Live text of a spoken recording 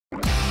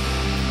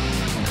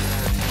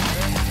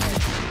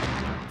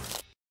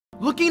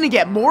Looking to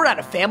get more out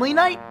of family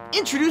night?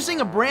 Introducing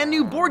a brand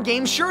new board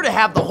game sure to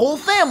have the whole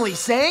family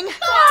saying,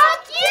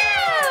 "Fuck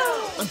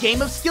you!" A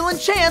game of skill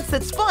and chance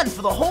that's fun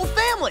for the whole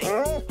family.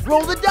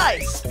 Roll the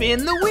dice,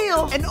 spin the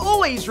wheel, and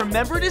always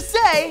remember to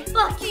say,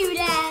 "Fuck you,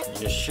 Dad."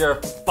 You sure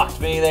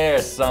fucked me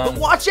there, son. But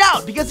watch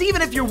out, because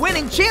even if you're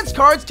winning, chance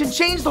cards can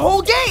change the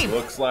whole game.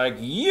 Looks like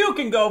you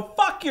can go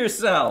fuck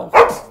yourself.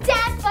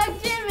 Dad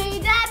fucked Jimmy.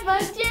 Dad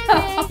fucked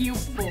Jimmy. You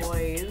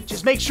boys.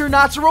 Just make sure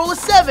not to roll a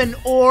 7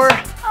 or...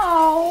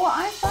 Oh,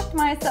 I fucked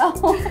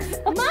myself.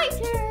 My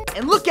turn.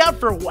 And look out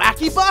for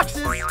wacky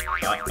boxes.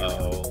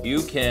 Uh-oh.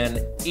 You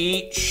can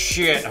eat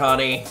shit,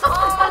 honey.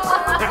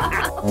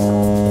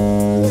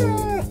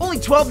 Only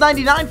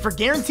 $12.99 for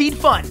guaranteed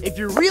fun. If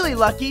you're really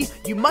lucky,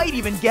 you might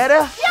even get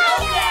a...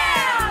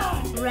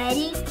 Showdown!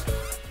 Ready?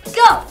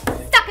 Go!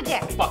 Suck a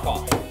dick. Fuck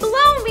off.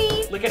 Blow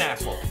me. Lick an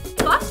asshole.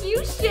 Fuck you,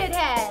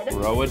 shithead.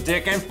 Throw a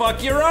dick and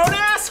fuck your own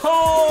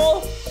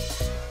asshole.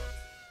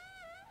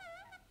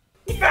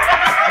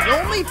 The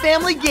only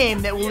family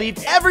game that will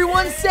leave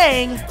everyone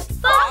saying,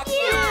 Fuck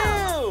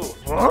you!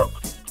 Huh?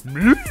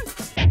 Me?